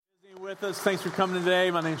With us. Thanks for coming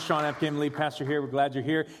today. My name's Sean Epke. I'm lead pastor here. We're glad you're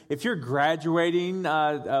here. If you're graduating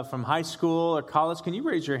from high school or college, can you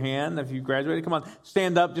raise your hand if you graduated? Come on,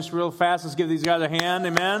 stand up just real fast. Let's give these guys a hand.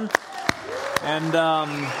 Amen. And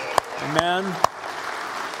amen.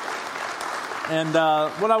 And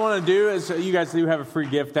what I want to do is, you guys do have a free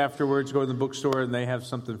gift afterwards. Go to the bookstore and they have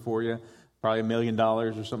something for you. Probably $1 million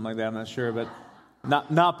or something like that. I'm not sure, but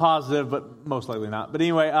not positive, but most likely not. But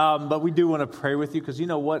anyway, but we do want to pray with you because you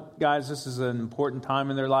know what, guys, this is an important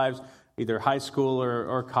time in their lives, either high school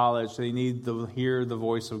or college. They need to hear the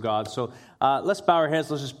voice of God. So let's bow our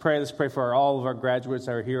heads. Let's just pray. Let's pray for all of our graduates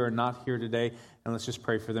that are here or not here today. And let's just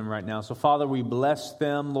pray for them right now. So, Father, we bless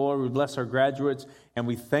them, Lord. We bless our graduates, and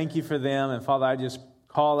we thank you for them. And, Father, I just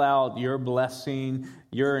call out your blessing,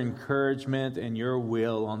 your encouragement, and your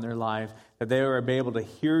will on their life, that they are able to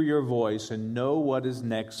hear your voice and know what is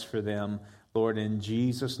next for them, Lord, in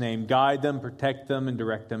Jesus' name. Guide them, protect them, and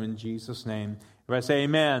direct them in Jesus' name. Everybody say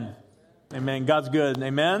amen. Amen. God's good.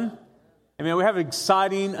 Amen. Amen. We have an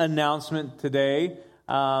exciting announcement today.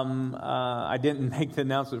 I didn't make the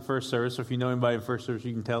announcement first service, so if you know anybody in first service,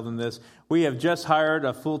 you can tell them this. We have just hired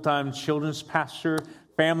a full-time children's pastor,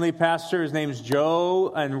 family pastor. His name is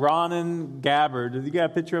Joe and Ronan Gabbard. Did you get a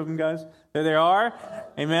picture of them, guys? There they are.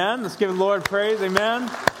 Amen. Let's give the Lord praise.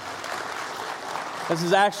 Amen. This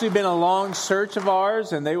has actually been a long search of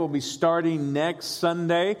ours, and they will be starting next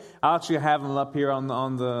Sunday. I'll actually have them up here on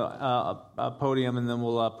the podium, and then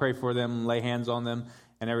we'll pray for them, lay hands on them,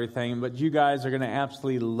 and everything. But you guys are going to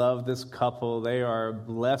absolutely love this couple. They are a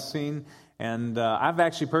blessing, and I've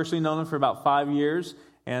actually personally known them for about 5 years,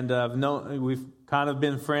 and we've kind of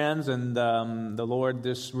been friends, and the Lord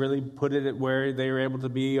just really put it at where they were able to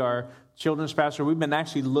be our children's pastor. We've been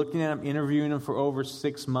actually looking at them, interviewing them for over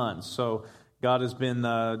 6 months. So God has been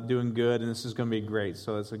doing good, and this is going to be great.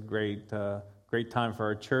 So it's a great time for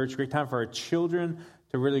our church, great time for our children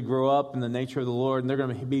to really grow up in the nature of the Lord. And they're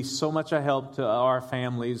going to be so much a help to our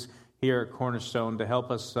families here at Cornerstone to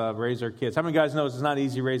help us raise our kids. How many guys know it's not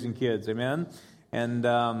easy raising kids? Amen? And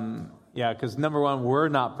yeah, because number one, we're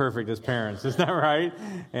not perfect as parents. Isn't that right?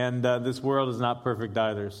 And this world is not perfect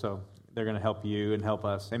either. So they're going to help you and help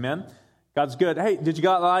us. Amen? God's good. Hey, did you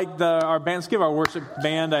like our band? Let's give our worship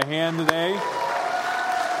band a hand today.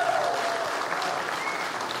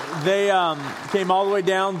 They came all the way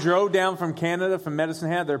down, drove down from Canada, from Medicine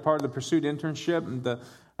Hat. They're part of the Pursuit internship and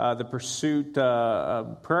the Pursuit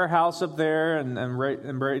prayer house up there,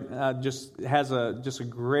 and just has a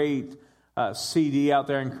great CD out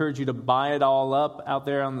there. I encourage you to buy it all up out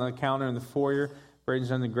there on the counter in the foyer. Braden's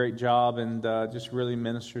done a great job and just really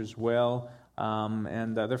ministers well.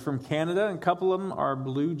 And they're from Canada, and a couple of them are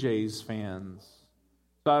Blue Jays fans.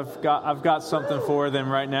 So I've got something for them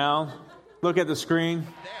right now. Look at the screen.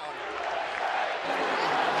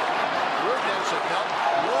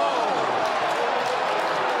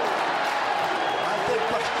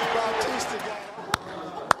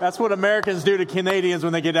 That's what Americans do to Canadians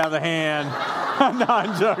when they get out of the hand. No,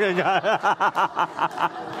 I'm joking.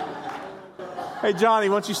 Hey, Johnny,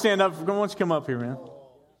 why don't you stand up? Why don't you come up here, man?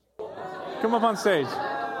 Come up on stage.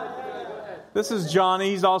 This is Johnny.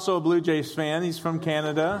 He's also a Blue Jays fan. He's from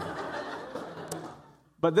Canada.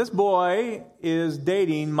 But this boy is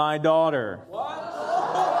dating my daughter. What?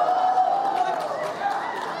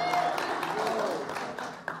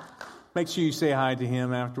 Make sure you say hi to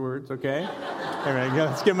him afterwards, okay? There we go.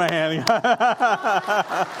 Let's give him a hand.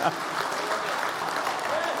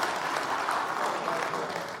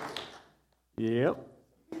 Yep.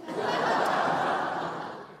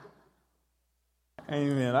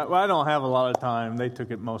 Amen. I don't have a lot of time. They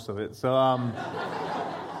took it most of it. So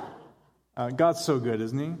God's so good,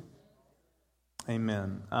 isn't he?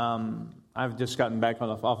 Amen. I've just gotten back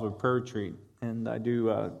off of a prayer retreat, and I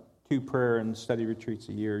do 2 prayer and study retreats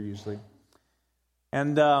a year usually.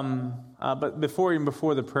 And but before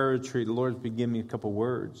the prayer retreat, the Lord's been giving me a couple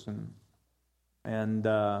words, and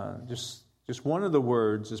just one of the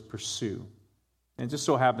words is pursue. And it just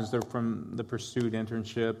so happens they're from the Pursuit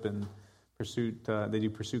internship and Pursuit. They do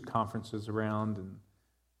Pursuit conferences around, and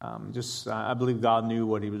I believe God knew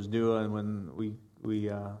what He was doing when we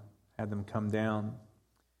had them come down.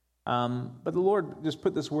 But the Lord just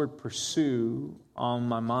put this word pursue on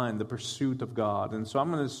my mind, the pursuit of God. And so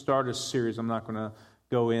I'm going to start a series. I'm not going to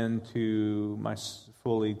go into my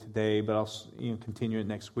fully today, but I'll continue it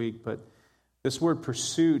next week. But this word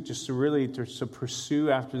pursuit, just to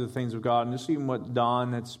pursue after the things of God, and just even what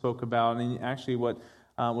Don had spoke about, and actually what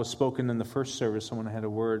was spoken in the first service. Someone had a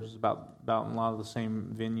word about a lot of the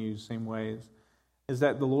same venues, same ways. is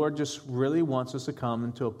that the Lord just really wants us to come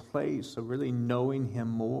into a place of really knowing Him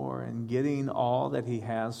more and getting all that He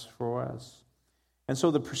has for us. And so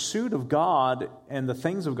the pursuit of God and the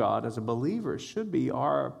things of God as a believer should be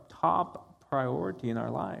our top priority in our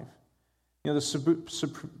life. You know,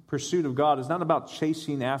 the pursuit of God is not about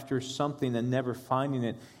chasing after something and never finding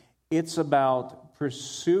it. It's about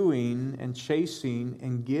pursuing and chasing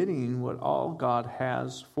and getting what all God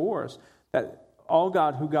has for us. That all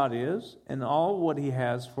God, who God is, and all what He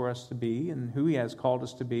has for us to be, and who He has called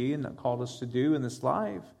us to be and called us to do in this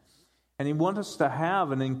life. And He wants us to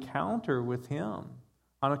have an encounter with Him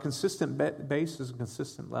on a consistent basis, a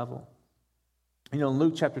consistent level. You know, in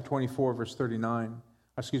Luke chapter 24, verse 49,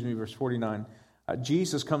 verse 49,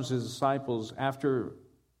 Jesus comes to His disciples after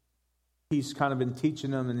He's kind of been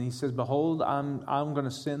teaching them, and He says, "Behold, I'm going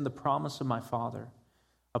to send the promise of my Father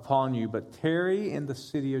upon you, but tarry in the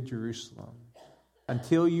city of Jerusalem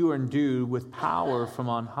until you are endued with power from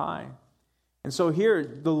on high." And so here,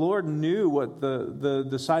 the Lord knew what the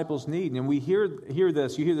disciples need. And we hear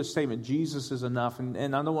this. You hear this statement, Jesus is enough.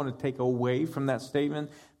 And I don't want to take away from that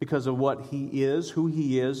statement because of what He is, who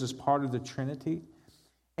He is as part of the Trinity.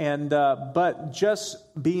 But just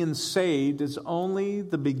being saved is only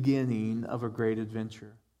the beginning of a great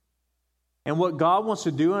adventure. And what God wants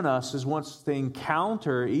to do in us is wants to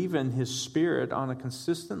encounter even His Spirit on a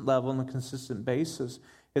consistent level, on a consistent basis,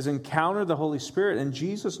 is encounter the Holy Spirit. And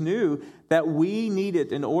Jesus knew that we need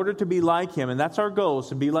it in order to be like Him. And that's our goal, is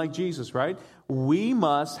to be like Jesus, right? We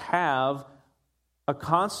must have a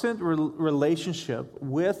constant relationship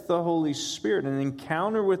with the Holy Spirit, an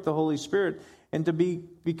encounter with the Holy Spirit, and to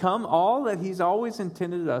become all that He's always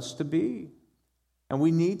intended us to be. And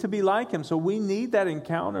we need to be like Him. So we need that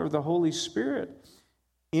encounter of the Holy Spirit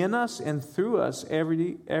in us and through us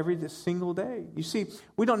every single day. You see,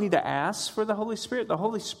 we don't need to ask for the Holy Spirit. The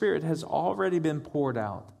Holy Spirit has already been poured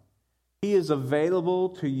out. He is available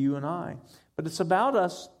to you and I. But it's about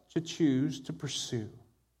us to choose to pursue,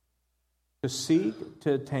 to seek,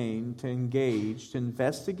 to attain, to engage, to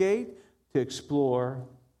investigate, to explore,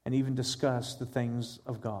 and even discuss the things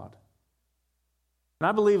of God. And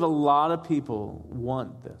I believe a lot of people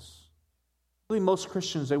want this. I believe most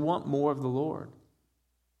Christians, they want more of the Lord.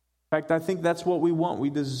 In fact, I think that's what we want. We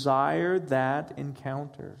desire that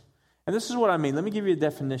encounter. And this is what I mean. Let me give you a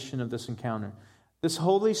definition of this encounter. This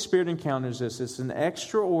Holy Spirit encounter is this. It's an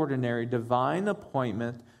extraordinary divine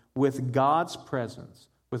appointment with God's presence,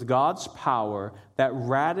 with God's power that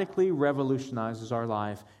radically revolutionizes our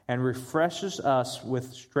life and refreshes us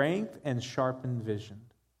with strength and sharpened vision.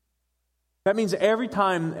 That means every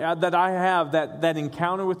time that I have that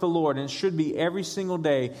encounter with the Lord, and it should be every single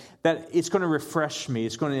day, that it's going to refresh me,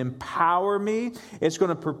 it's going to empower me, it's going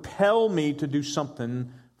to propel me to do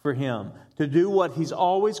something for Him, to do what He's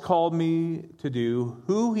always called me to do,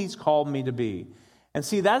 who He's called me to be. And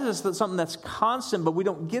see, that is something that's constant, but we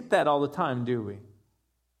don't get that all the time, do we?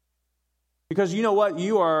 Because you know what?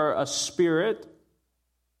 You are a spirit.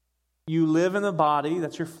 You live in the body,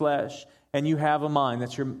 that's your flesh. And you have a mind,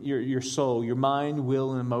 that's your soul, your mind,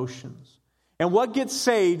 will, and emotions. And what gets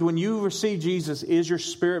saved when you receive Jesus is your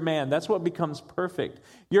spirit man. That's what becomes perfect.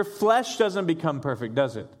 Your flesh doesn't become perfect,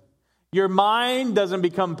 does it? Your mind doesn't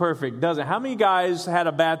become perfect, does it? How many guys had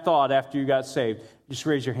a bad thought after you got saved? Just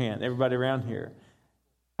raise your hand, everybody around here.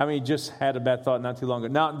 How many just had a bad thought not too long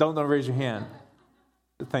ago? No, don't raise your hand.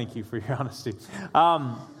 Thank you for your honesty.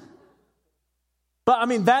 But I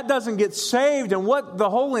mean, that doesn't get saved. And what the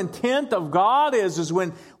whole intent of God is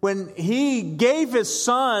when He gave His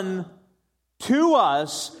Son to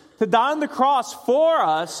us to die on the cross for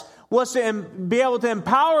us, was to be able to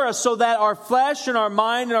empower us so that our flesh and our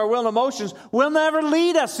mind and our will and emotions will never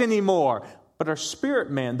lead us anymore. But our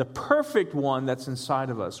spirit man, the perfect one that's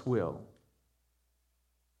inside of us, will.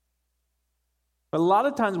 But a lot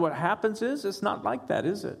of times what happens is, it's not like that,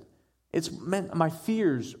 is it? It's meant my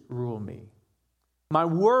fears rule me. My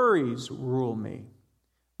worries rule me.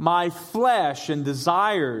 My flesh and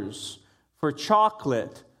desires for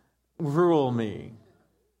chocolate rule me.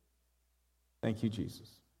 Thank you, Jesus.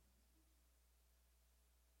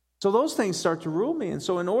 So those things start to rule me. And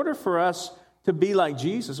so in order for us to be like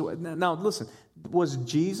Jesus, now listen, was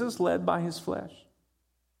Jesus led by His flesh?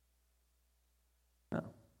 No.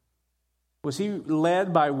 Was He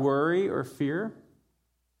led by worry or fear?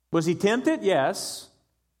 Was He tempted? Yes.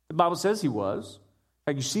 The Bible says He was.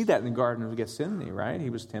 In fact, you see that in the Garden of Gethsemane, right? He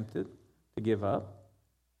was tempted to give up.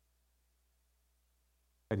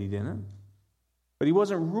 But He didn't. But He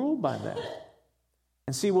wasn't ruled by that.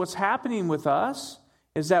 And see, what's happening with us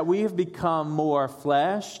is that we have become more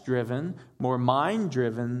flesh-driven, more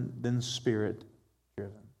mind-driven than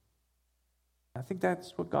spirit-driven. I think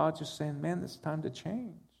that's what God's just saying, man, it's time to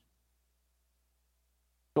change.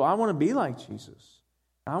 So I want to be like Jesus.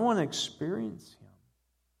 I want to experience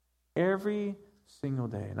Him every single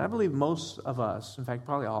day. And I believe most of us, in fact,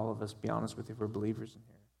 probably all of us, be honest with you, if we're believers in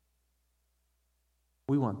here,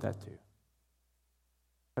 we want that too.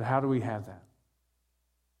 But how do we have that?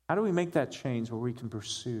 How do we make that change where we can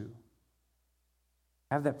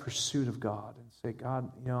have that pursuit of God and say,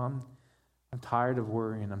 God, I'm tired of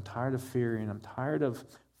worrying. I'm tired of fearing. I'm tired of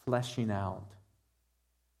fleshing out.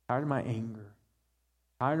 I'm tired of my anger.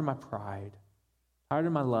 I'm tired of my pride. I'm tired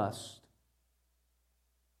of my lust.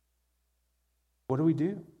 What do we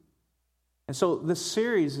do? And so this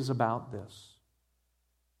series is about this.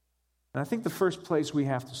 And I think the first place we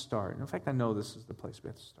have to start, and in fact, I know this is the place we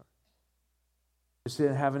have to start, is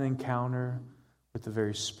to have an encounter with the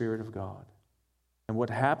very Spirit of God. And what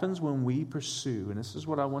happens when we pursue, and this is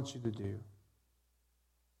what I want you to do,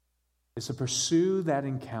 is to pursue that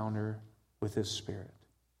encounter with His Spirit.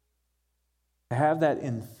 To have that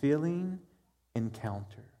infilling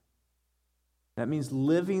encounter. That means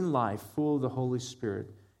living life full of the Holy Spirit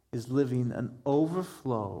is living an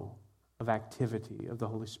overflow of activity of the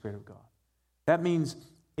Holy Spirit of God. That means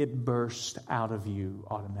it bursts out of you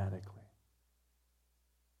automatically.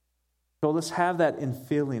 So let's have that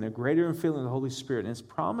infilling, a greater infilling of the Holy Spirit. And it's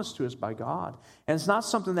promised to us by God. And it's not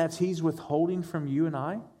something that He's withholding from you and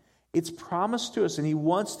I. It's promised to us, and He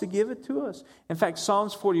wants to give it to us. In fact,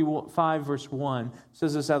 Psalms 45, verse 1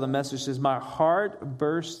 says this out of the Message, says, my heart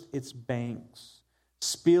bursts its banks,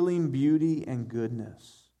 spilling beauty and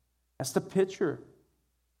goodness. That's the picture.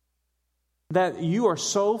 That you are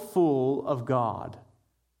so full of God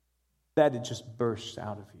that it just bursts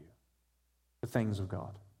out of you, the things of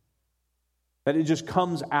God. That it just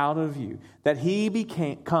comes out of you. That He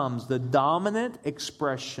becomes the dominant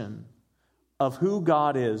expression of who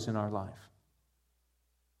God is in our life.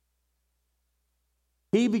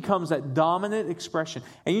 He becomes that dominant expression.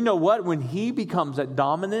 And you know what? When He becomes that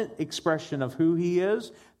dominant expression of who He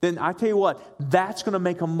is, then I tell you what, that's going to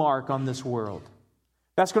make a mark on this world.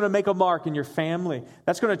 That's going to make a mark in your family.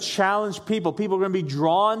 That's going to challenge people. People are going to be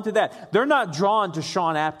drawn to that. They're not drawn to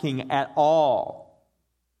Sean Apking at all.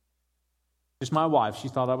 Just my wife. She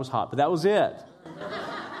thought I was hot, but that was it.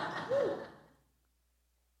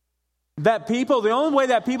 The only way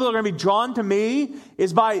that people are going to be drawn to me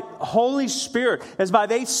is by Holy Spirit, is by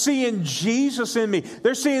they seeing Jesus in me.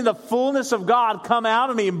 They're seeing the fullness of God come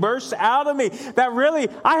out of me and burst out of me. That really,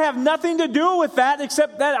 I have nothing to do with that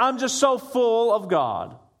except that I'm just so full of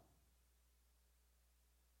God.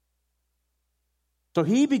 So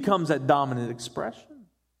He becomes that dominant expression.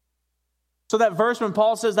 So that verse when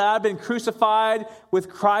Paul says that I've been crucified with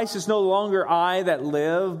Christ, it's no longer I that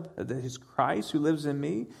live, it is Christ who lives in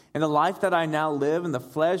me. And the life that I now live in the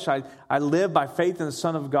flesh, I live by faith in the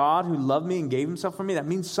Son of God who loved me and gave Himself for me. That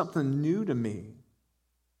means something new to me.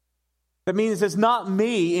 That means it's not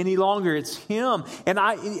me any longer, it's Him. And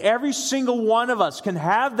every single one of us can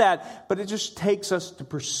have that, but it just takes us to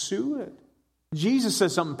pursue it. Jesus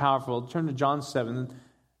says something powerful. Turn to John 7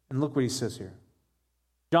 and look what He says here.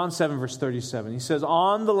 John 7, verse 37. He says,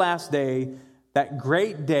 on the last day, that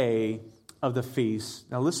great day of the feast.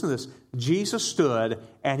 Now listen to this. Jesus stood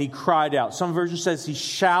and He cried out. Some version says He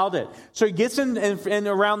shouted. So He gets in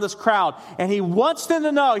around this crowd and He wants them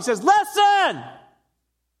to know. He says, listen!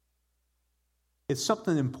 It's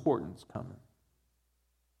something important's coming.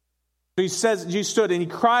 So He says, Jesus stood and He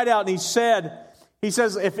cried out and He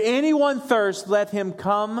says, if anyone thirsts, let him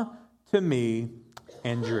come to me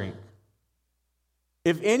and drink.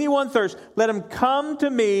 If anyone thirsts, let him come to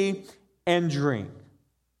me and drink.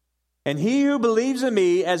 And he who believes in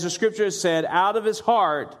me, as the Scripture has said, out of his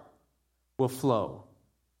heart will flow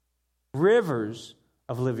rivers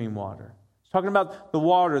of living water. It's talking about the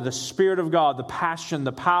water, the Spirit of God, the passion,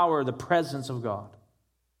 the power, the presence of God.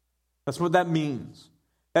 That's what that means.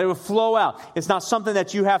 That it will flow out. It's not something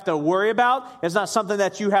that you have to worry about. It's not something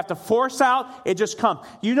that you have to force out. It just comes.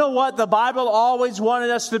 You know what the Bible always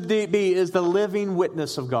wanted us to be is the living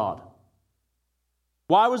witness of God.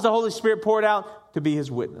 Why was the Holy Spirit poured out? To be His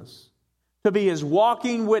witness. To be His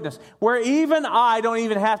walking witness. Where even I don't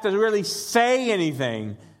even have to really say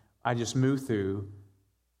anything. I just move through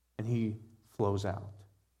and He flows out.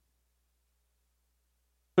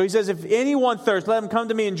 So He says, if anyone thirsts, let him come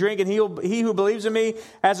to me and drink. And he who believes in me,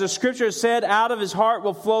 as the Scripture has said, out of his heart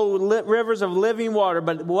will flow rivers of living water.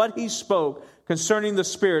 But what He spoke concerning the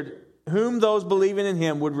Spirit whom those believing in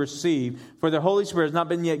him would receive, for the Holy Spirit has not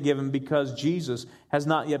been yet given because Jesus has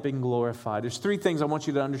not yet been glorified. There's three things I want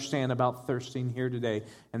you to understand about thirsting here today,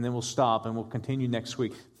 and then we'll stop and we'll continue next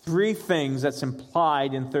week. Three things that's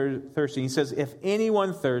implied in thirsting. He says, if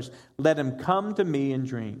anyone thirsts, let him come to me and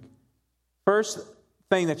drink. First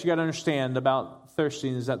thing that you got to understand about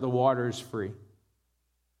thirsting is that the water is free.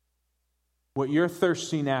 What you're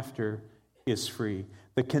thirsting after is free.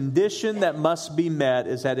 The condition that must be met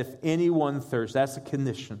is that if anyone thirsts, that's the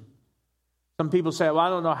condition. Some people say, well, I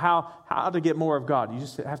don't know how to get more of God. You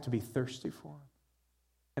just have to be thirsty for Him.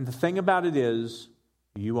 And the thing about it is,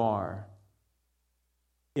 you are.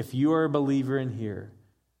 If you are a believer in here,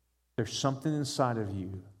 there's something inside of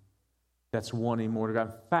you that's wanting more to God.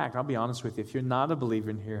 In fact, I'll be honest with you, if you're not a believer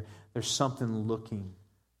in here, there's something looking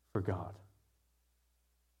for God.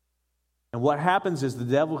 And what happens is the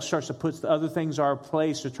devil starts to put the other things in our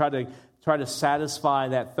place to try to satisfy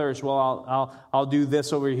that thirst. Well, I'll do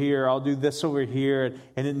this over here. I'll do this over here.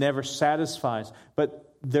 And it never satisfies.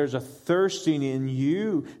 But there's a thirsting in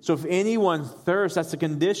you. So if anyone thirsts, that's the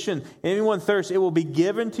condition. Anyone thirsts, it will be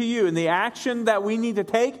given to you. And the action that we need to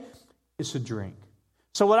take is to drink.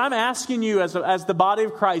 So what I'm asking you as the body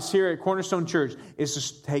of Christ here at Cornerstone Church is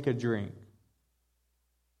to take a drink.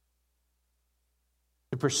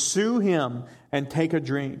 To pursue Him and take a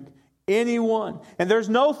drink. Anyone. And there's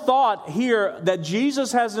no thought here that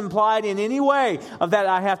Jesus has implied in any way of that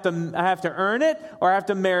I have to earn it or I have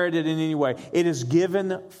to merit it in any way. It is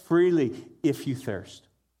given freely if you thirst.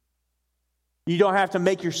 You don't have to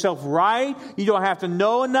make yourself right. You don't have to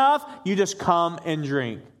know enough. You just come and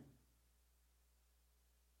drink.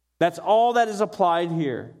 That's all that is applied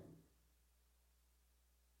here.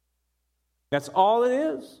 That's all it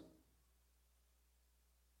is.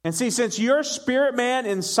 And see, since your spirit man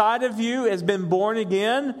inside of you has been born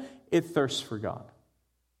again, it thirsts for God.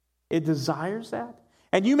 It desires that.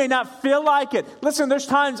 And you may not feel like it. Listen, there's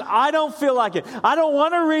times I don't feel like it. I don't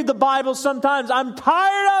want to read the Bible sometimes. I'm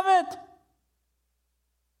tired of it.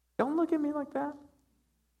 Don't look at me like that.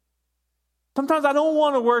 Sometimes I don't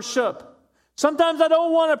want to worship. Sometimes I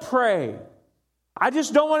don't want to pray. I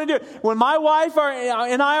just don't want to do it. When my wife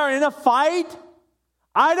and I are in a fight,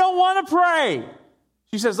 I don't want to pray.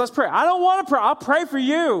 She says, let's pray. I don't want to pray. I'll pray for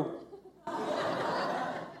you.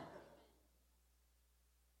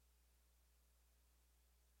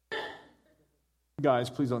 Guys,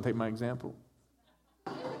 please don't take my example.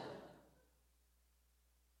 But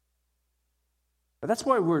that's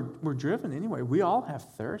why we're driven anyway. We all have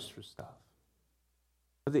thirst for stuff.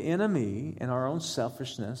 But the enemy and our own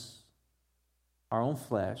selfishness, our own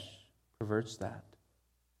flesh, perverts that.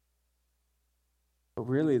 But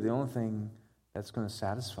really, the only thing that's going to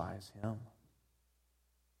satisfy is Him.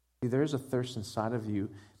 See, there's a thirst inside of you,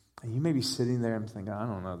 and you may be sitting there and thinking, I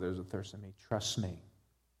don't know, there's a thirst in me. Trust me,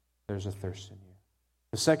 there's a thirst in you.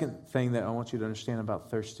 The second thing that I want you to understand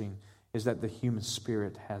about thirsting is that the human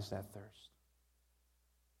spirit has that thirst.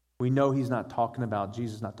 We know Jesus is not talking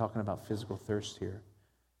about physical thirst here.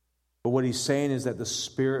 But what He's saying is that the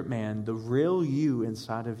spirit man, the real you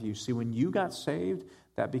inside of you, see, when you got saved,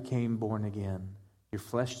 that became born again. Your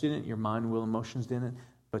flesh didn't, your mind, will, emotions didn't,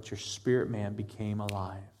 but your spirit man became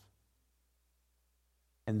alive.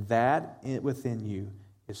 And that within you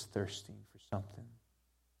is thirsting for something.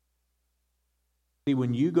 See,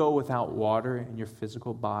 when you go without water in your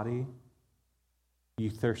physical body, you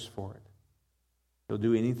thirst for it. You'll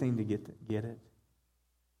do anything to get it.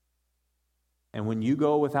 And when you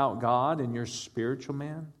go without God in your spiritual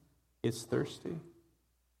man, it's thirsty.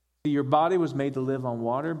 See, your body was made to live on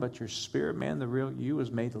water, but your spirit man, the real you,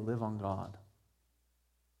 was made to live on God.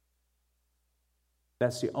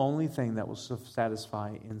 That's the only thing that will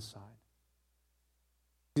satisfy inside.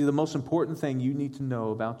 See, the most important thing you need to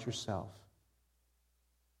know about yourself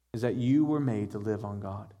is that you were made to live on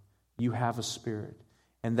God. You have a spirit.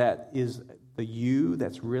 And that is the you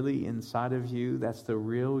that's really inside of you. That's the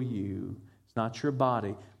real you. It's not your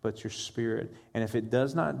body, but your spirit. And if it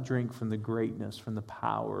does not drink from the greatness, from the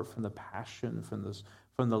power, from the passion,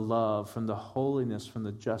 from the love, from the holiness, from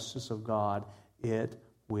the justice of God, it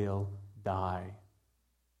will die.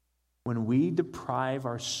 When we deprive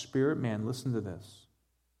our spirit man, listen to this,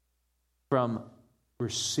 from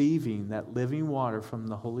receiving that living water from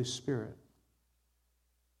the Holy Spirit,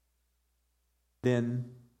 then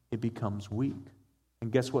it becomes weak.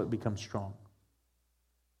 And guess what becomes strong?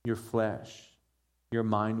 Your flesh, your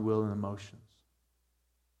mind, will, and emotions.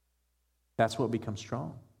 That's what becomes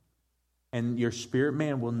strong. And your spirit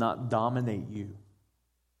man will not dominate you.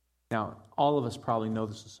 Now, all of us probably know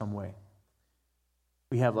this in some way.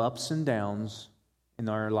 We have ups and downs in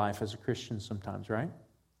our life as a Christian sometimes, right?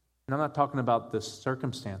 And I'm not talking about the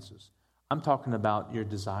circumstances. I'm talking about your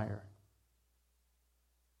desire.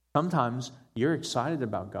 Sometimes you're excited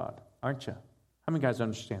about God, aren't you? How many guys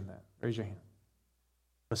understand that? Raise your hand.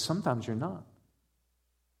 But sometimes you're not.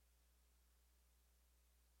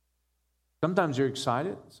 Sometimes you're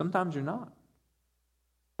excited, sometimes you're not.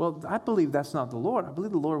 Well, I believe that's not the Lord. I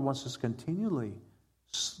believe the Lord wants us to continually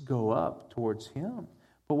go up towards Him.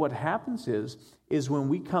 But what happens is when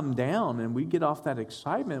we come down and we get off that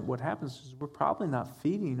excitement, what happens is we're probably not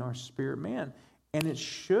feeding our spirit man. And it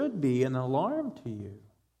should be an alarm to you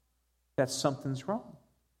that something's wrong.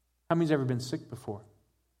 How many's ever been sick before?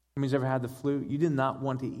 How many's ever had the flu? You did not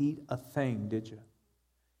want to eat a thing, did you?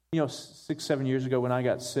 6-7 years ago when I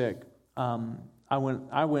got sick, I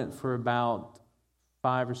went for about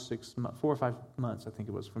 4 or 5 months, I think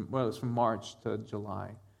it was, from March to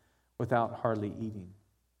July, without hardly eating.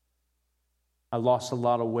 I lost a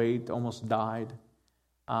lot of weight, almost died.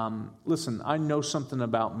 Listen, I know something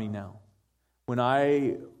about me now. When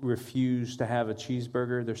I refuse to have a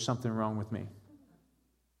cheeseburger, there's something wrong with me.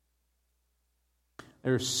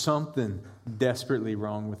 There's something desperately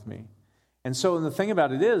wrong with me. And so the thing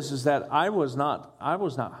about it is that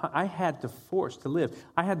I had to force to live.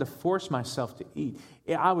 I had to force myself to eat.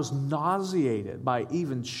 I was nauseated by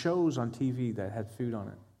even shows on TV that had food on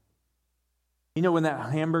it. You know, when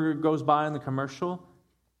that hamburger goes by in the commercial,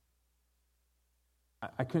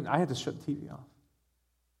 I had to shut the TV off.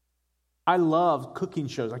 I loved cooking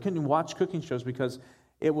shows. I couldn't even watch cooking shows because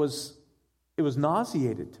it was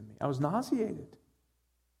nauseated to me. I was nauseated.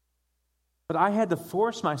 But I had to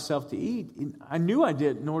force myself to eat. I knew I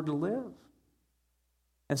did in order to live.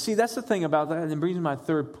 And see, that's the thing about that. And it brings me to my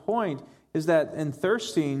third point, is that in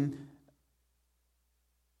thirsting,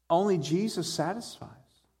 only Jesus satisfies.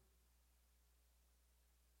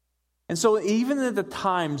 And so even at the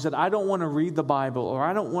times that I don't want to read the Bible, or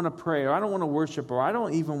I don't want to pray, or I don't want to worship, or I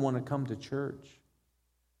don't even want to come to church,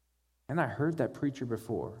 and I heard that preacher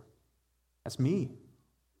before, that's me.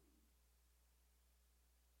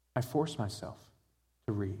 I force myself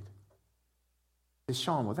to read. Say,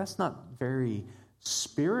 Sean, well, that's not very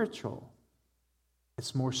spiritual.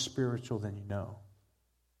 It's more spiritual than you know.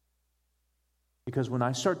 Because when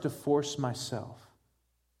I start to force myself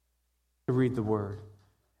to read the Word,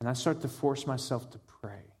 and I start to force myself to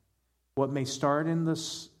pray, what may start in the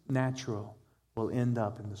natural will end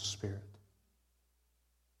up in the Spirit.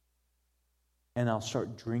 And I'll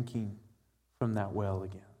start drinking from that well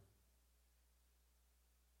again.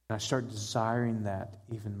 And I start desiring that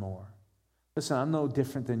even more. Listen, I'm no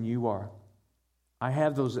different than you are. I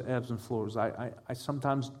have those ebbs and flows. I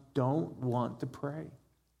sometimes don't want to pray.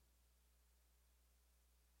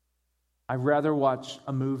 I'd rather watch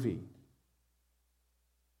a movie.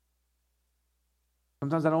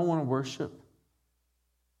 Sometimes I don't want to worship.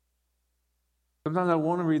 Sometimes I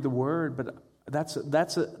want to read the Word, but that's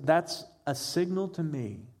a signal to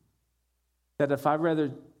me that if I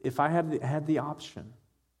had the option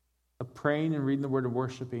of praying and reading the Word and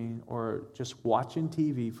worshiping, or just watching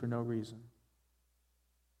TV for no reason,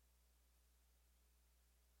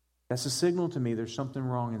 that's a signal to me there's something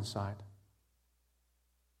wrong inside.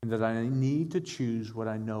 And that I need to choose what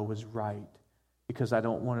I know is right, because I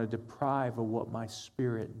don't want to deprive of what my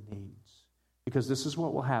spirit needs. Because this is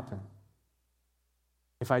what will happen.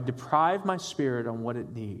 If I deprive my spirit on what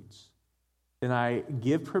it needs, then I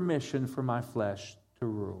give permission for my flesh to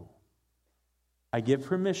rule. I give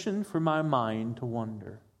permission for my mind to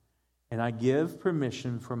wander. And I give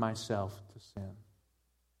permission for myself to sin.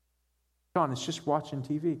 John, it's just watching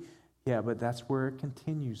TV. Yeah, but that's where it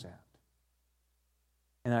continues at.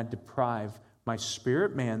 And I deprive my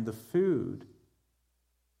spirit man the food,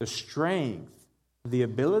 the strength, the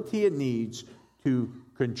ability it needs to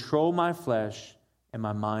control my flesh and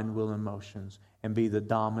my mind, will, and emotions, and be the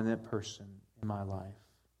dominant person in my life.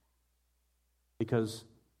 Because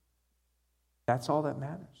that's all that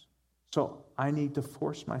matters. So I need to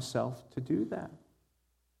force myself to do that.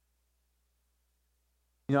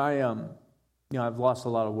 I've lost a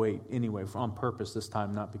lot of weight anyway, on purpose this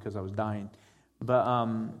time, not because I was dying. But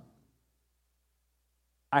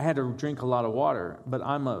I had to drink a lot of water. But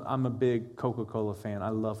I'm a big Coca-Cola fan. I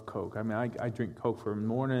love Coke. I mean, I drink Coke for the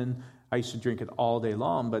morning. I used to drink it all day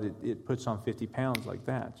long, but it puts on 50 pounds like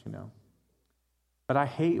that, you know. But I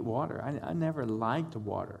hate water. I never liked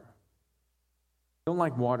water. Don't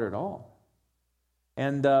like water at all.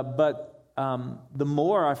 And but the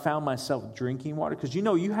more I found myself drinking water, because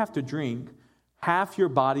you have to drink half your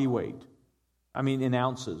body weight. I mean, in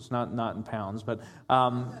ounces, not in pounds, but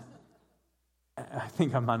I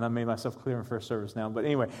think I might not made myself clear in first service now, but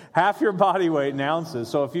anyway, half your body weight in ounces.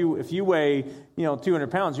 So if you weigh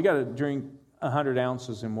 200 pounds, you got to drink 100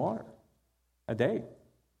 ounces in water a day.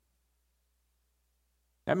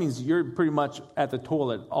 That means you're pretty much at the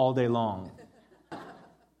toilet all day long.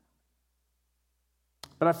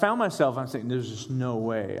 But I found myself, I'm saying, there's just no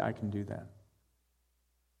way I can do that.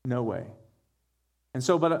 No way. And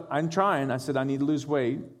so, but I'm trying. I said, I need to lose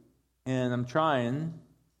weight. And I'm trying.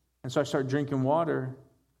 And so I start drinking water.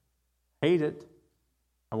 Hate it.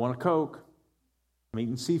 I want a Coke. I'm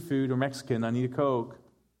eating seafood or Mexican. I need a Coke.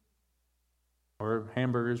 Or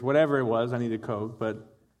hamburgers, whatever it was, I need a Coke. But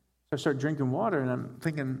so I start drinking water, and I'm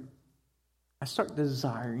thinking, I start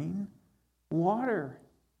desiring water.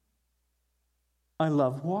 I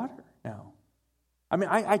love water now. I mean,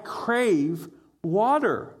 I crave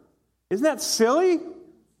water. Isn't that silly?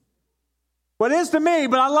 Well, it is to me,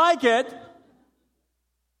 but I like it.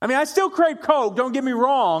 I mean, I still crave Coke, don't get me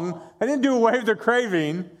wrong. I didn't do away with the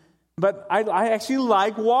craving, but I actually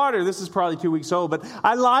like water. This is probably 2 weeks old, but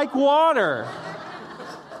I like water.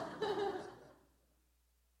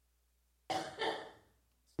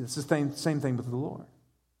 It's the same thing with the Lord.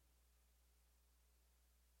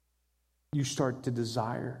 You start to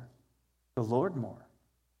desire the Lord more.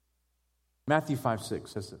 Matthew 5:6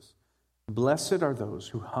 says this. Blessed are those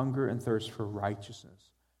who hunger and thirst for righteousness,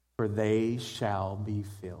 for they shall be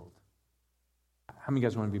filled. How many of you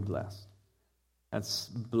guys want to be blessed? That's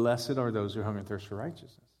blessed are those who hunger and thirst for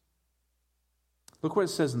righteousness. Look what it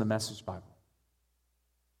says in the Message Bible.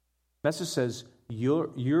 Message says,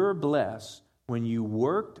 you're blessed when you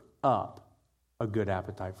worked up a good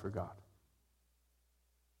appetite for God.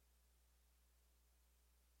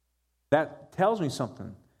 That tells me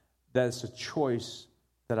something, that it's a choice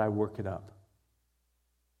that I work it up.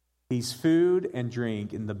 He's food and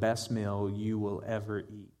drink in the best meal you will ever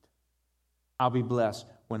eat. I'll be blessed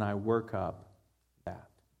when I work up that.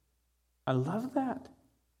 I love that.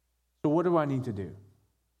 So what do I need to do?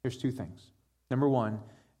 Here's two things. Number one,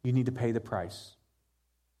 you need to pay the price.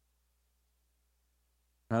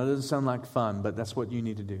 Now, that doesn't sound like fun, but that's what you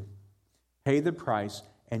need to do. Pay the price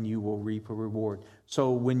and you will reap a reward.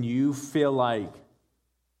 So when you feel like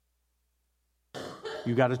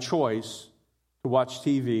you got a choice to watch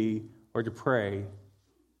TV or to pray,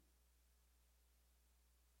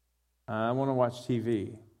 I want to watch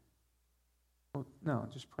TV. Well, no,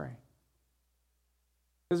 just pray.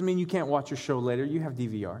 Doesn't mean you can't watch your show later. You have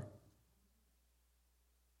DVR.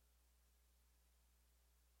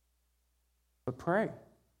 But pray.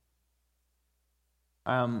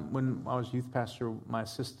 When I was youth pastor, my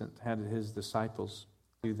assistant had his disciples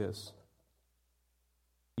do this.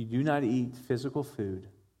 You do not eat physical food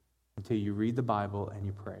until you read the Bible and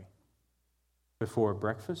you pray. Before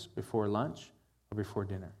breakfast, before lunch, or before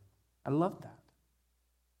dinner. I love that.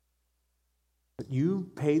 But you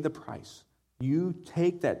pay the price. You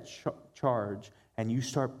take that charge and you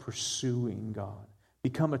start pursuing God.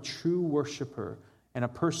 Become a true worshiper and a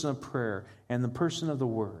person of prayer and the person of the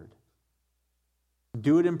Word.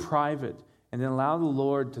 Do it in private and then allow the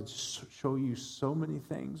Lord to show you so many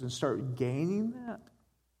things and start gaining that.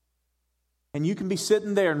 And you can be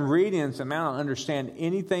sitting there and reading and say, man, I don't understand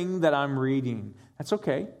anything that I'm reading. That's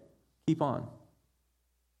okay. Keep on.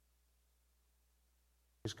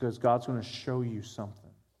 It's because God's going to show you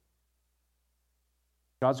something.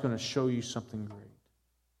 God's going to show you something great.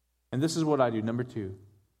 And this is what I do. Number two,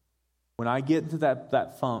 when I get into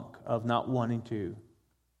that funk of not wanting to,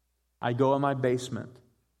 I go in my basement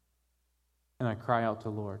and I cry out to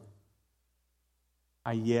the Lord.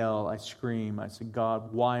 I yell, I scream, I say,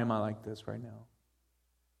 God, why am I like this right now?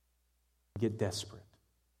 I get desperate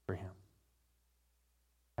for Him.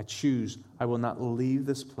 I choose, I will not leave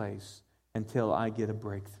this place until I get a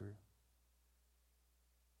breakthrough.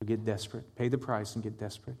 So get desperate. Pay the price and get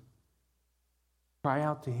desperate. Cry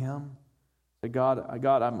out to Him. Say, God,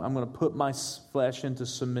 I'm going to put my flesh into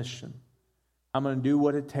submission. I'm going to do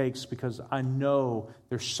what it takes because I know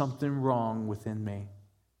there's something wrong within me. And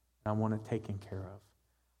I want it taken care of.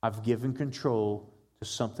 I've given control to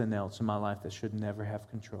something else in my life that should never have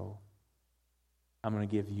control. I'm going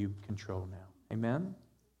to give you control now. Amen?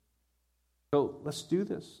 So let's do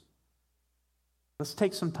this. Let's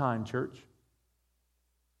take some time, church.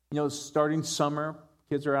 You know, starting summer,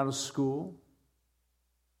 kids are out of school.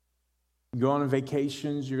 You go on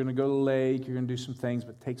vacations, you're going to go to the lake, you're going to do some things,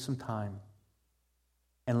 but take some time.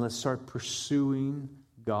 And let's start pursuing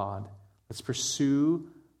God. Let's pursue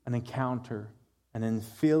an encounter and then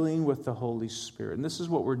filling with the Holy Spirit. And this is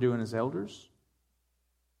what we're doing as elders.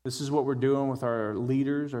 This is what we're doing with our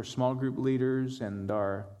leaders, our small group leaders, and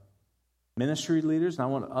our ministry leaders, and I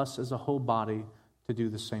want us as a whole body to do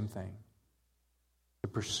the same thing, to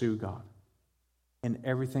pursue God in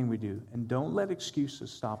everything we do. And don't let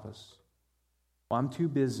excuses stop us. Well, I'm too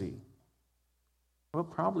busy. Well,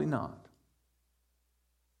 probably not.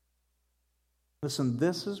 Listen,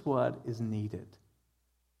 this is what is needed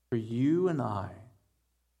for you and I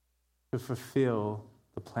to fulfill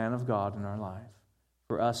the plan of God in our life,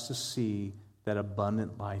 for us to see that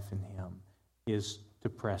abundant life in Him is to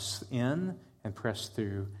press in and press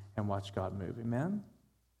through and watch God move. Amen?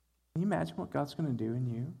 Can you imagine what God's going to do in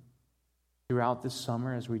you throughout this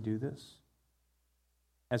summer as we do this?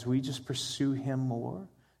 As we just pursue Him more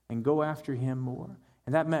and go after Him more.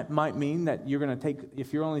 And that might mean that you're going to take,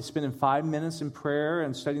 if you're only spending 5 minutes in prayer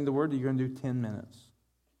and studying the Word, you're going to do 10 minutes.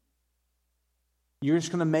 You're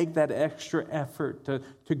just going to make that extra effort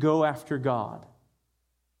to go after God.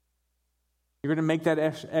 You're going to make that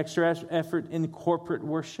extra effort in corporate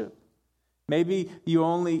worship. Maybe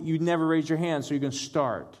you never raise your hand, so you're going to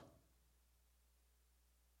start.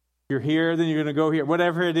 You're here, then you're going to go here.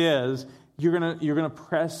 Whatever it is, you're going to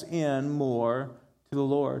press in more to the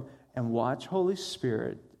Lord and watch Holy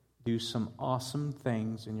Spirit do some awesome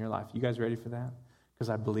things in your life. You guys ready for that? Because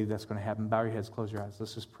I believe that's going to happen. Bow your heads, close your eyes.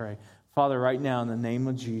 Let's just pray. Father, right now in the name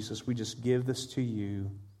of Jesus, we just give this to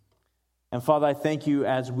you. And Father, I thank you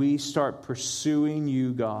as we start pursuing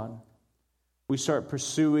you, God. We start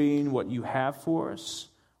pursuing what you have for us,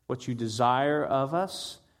 what you desire of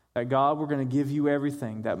us. That God, we're going to give you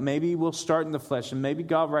everything. That maybe we'll start in the flesh. And maybe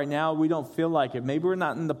God, right now, we don't feel like it. Maybe we're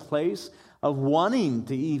not in the place of wanting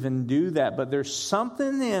to even do that. But there's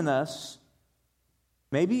something in us,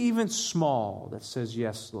 maybe even small, that says,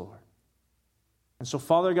 yes, Lord. And so,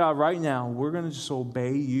 Father God, right now, we're going to just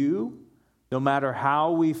obey you. No matter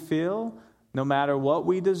how we feel, no matter what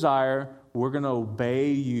we desire, we're going to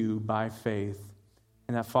obey you by faith.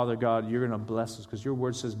 And that, Father God, you're going to bless us, because your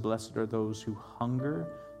word says, blessed are those who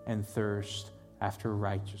hunger and thirst after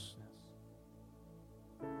righteousness.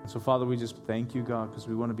 And so, Father, we just thank you, God, because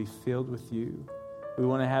we want to be filled with you. We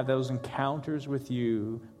want to have those encounters with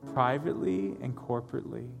you privately and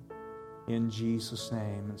corporately in Jesus'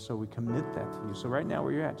 name. And so we commit that to you. So right now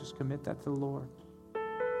where you're at, just commit that to the Lord.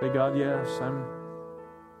 Say, God, yes,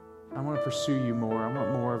 I want to pursue you more. I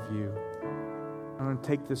want more of you. I want to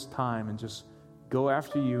take this time and just go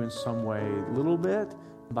after you in some way, little bit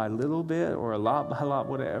by little bit, or a lot by lot,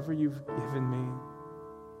 whatever you've given me.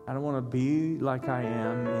 I don't want to be like I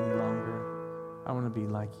am any longer. I want to be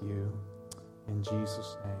like you. In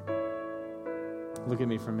Jesus' name. Look at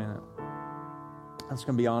me for a minute. I'm just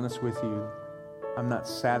going to be honest with you. I'm not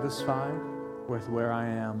satisfied with where I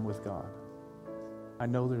am with God. I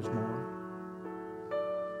know there's more.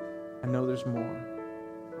 I know there's more.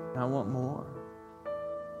 And I want more.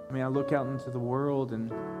 I mean, I look out into the world,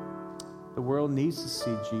 and the world needs to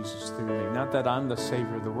see Jesus through me. Not that I'm the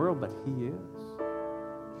Savior of the world, but He is.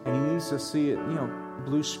 And He needs to see it,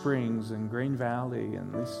 Blue Springs and Grain Valley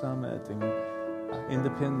and Lee Summit and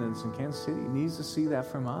Independence and Kansas City. He needs to see that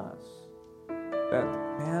from us. That,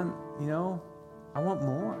 man, I want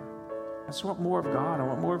more. I just want more of God. I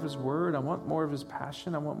want more of His Word. I want more of His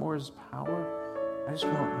passion. I want more of His power. I just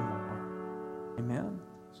want more. Amen?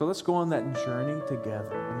 So let's go on that journey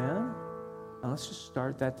together. Amen? And let's just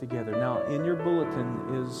start that together. Now, in your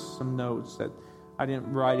bulletin is some notes that I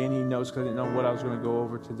didn't write any notes because I didn't know what I was going to go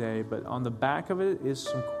over today. But on the back of it is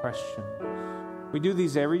some questions. We do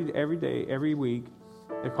these every day, every week.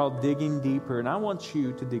 They're called Digging Deeper. And I want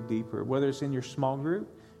you to dig deeper, whether it's in your small group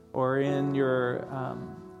or in your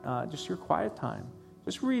just your quiet time.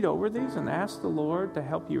 Just read over these and ask the Lord to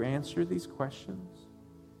help you answer these questions.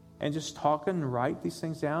 And just talk and write these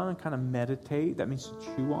things down and kind of meditate. That means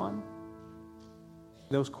to chew on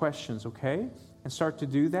those questions, okay? And start to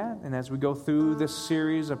do that. And as we go through this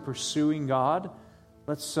series of pursuing God,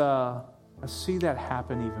 let's see that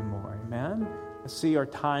happen even more. Amen? Let's see our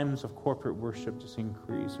times of corporate worship just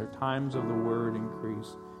increase. Our times of the Word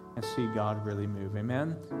increase. And see God really move.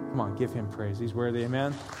 Amen? Come on, give Him praise. He's worthy.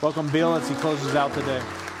 Amen? Welcome, Bill, as he closes out today.